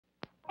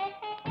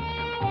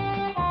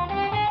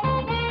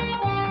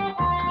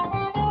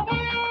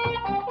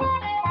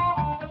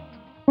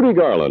Judy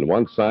Garland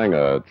once sang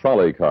a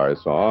trolley car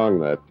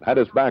song that had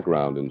its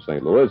background in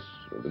St. Louis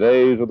in the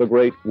days of the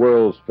great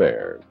World's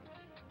Fair.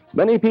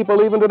 Many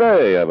people even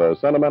today have a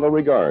sentimental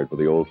regard for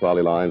the old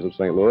trolley lines of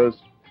St. Louis.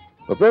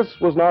 But this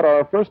was not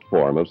our first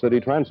form of city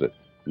transit,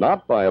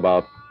 not by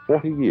about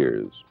 40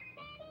 years.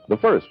 The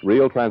first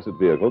real transit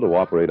vehicle to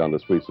operate on the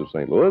streets of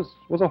St. Louis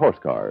was a horse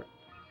car.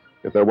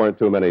 If there weren't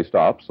too many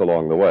stops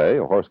along the way,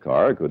 a horse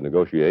car could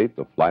negotiate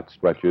the flat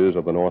stretches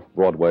of the North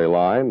Broadway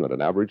line at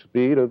an average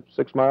speed of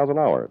 6 miles an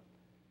hour.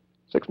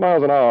 6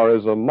 miles an hour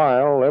is a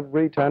mile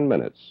every 10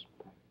 minutes.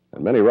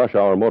 And many rush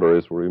hour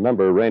motorists will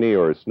remember rainy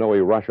or snowy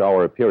rush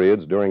hour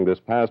periods during this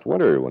past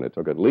winter when it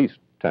took at least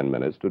 10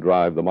 minutes to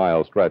drive the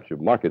mile stretch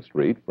of Market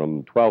Street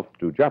from 12th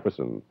to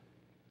Jefferson,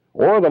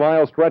 or the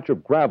mile stretch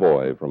of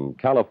Gravois from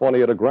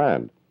California to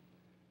Grand.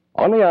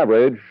 On the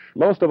average,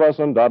 most of us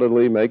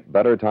undoubtedly make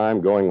better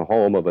time going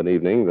home of an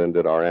evening than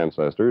did our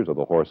ancestors of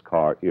the horse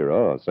car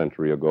era a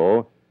century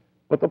ago.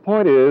 But the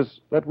point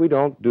is that we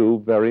don't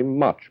do very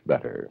much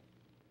better.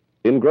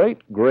 In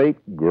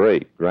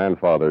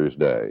great-great-great-grandfather's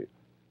day,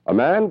 a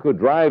man could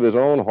drive his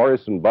own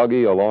horse and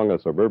buggy along a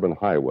suburban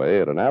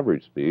highway at an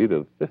average speed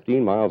of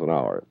 15 miles an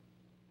hour.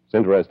 It's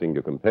interesting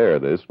to compare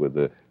this with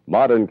the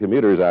modern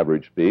commuter's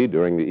average speed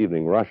during the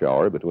evening rush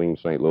hour between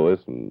St. Louis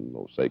and,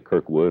 say,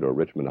 Kirkwood or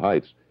Richmond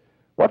Heights.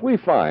 What we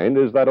find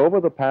is that over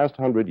the past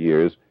 100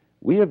 years,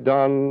 we have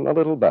done a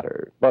little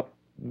better, but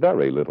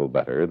very little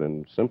better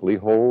than simply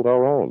hold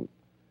our own.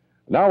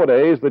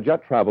 Nowadays, the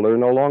jet traveler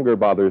no longer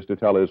bothers to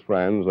tell his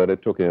friends that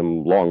it took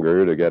him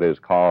longer to get his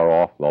car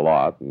off the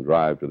lot and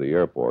drive to the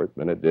airport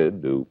than it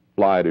did to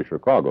fly to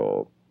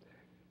Chicago.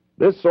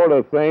 This sort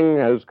of thing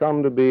has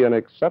come to be an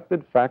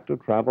accepted fact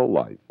of travel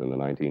life in the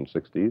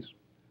 1960s,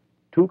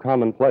 too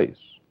commonplace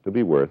to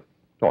be worth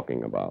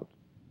talking about.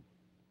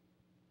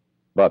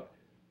 But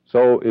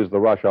so is the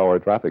rush hour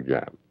traffic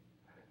jam,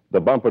 the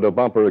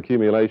bumper-to-bumper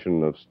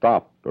accumulation of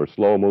stopped or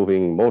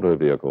slow-moving motor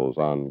vehicles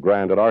on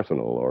Grand at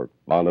Arsenal or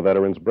on the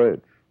Veterans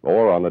Bridge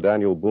or on the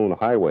Daniel Boone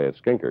Highway at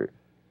Skinker.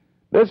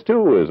 This,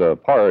 too, is a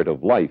part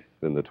of life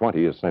in the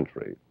 20th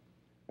century.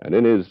 And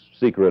in his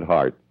secret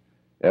heart,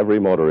 every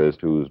motorist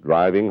who's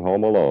driving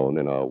home alone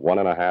in a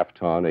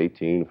 1.5-ton,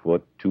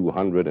 18-foot,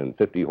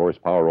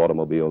 250-horsepower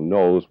automobile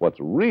knows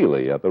what's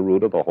really at the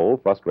root of the whole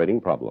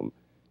frustrating problem.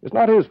 It's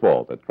not his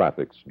fault that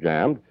traffic's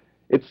jammed.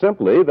 It's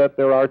simply that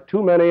there are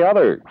too many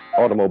other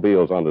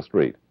automobiles on the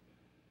street.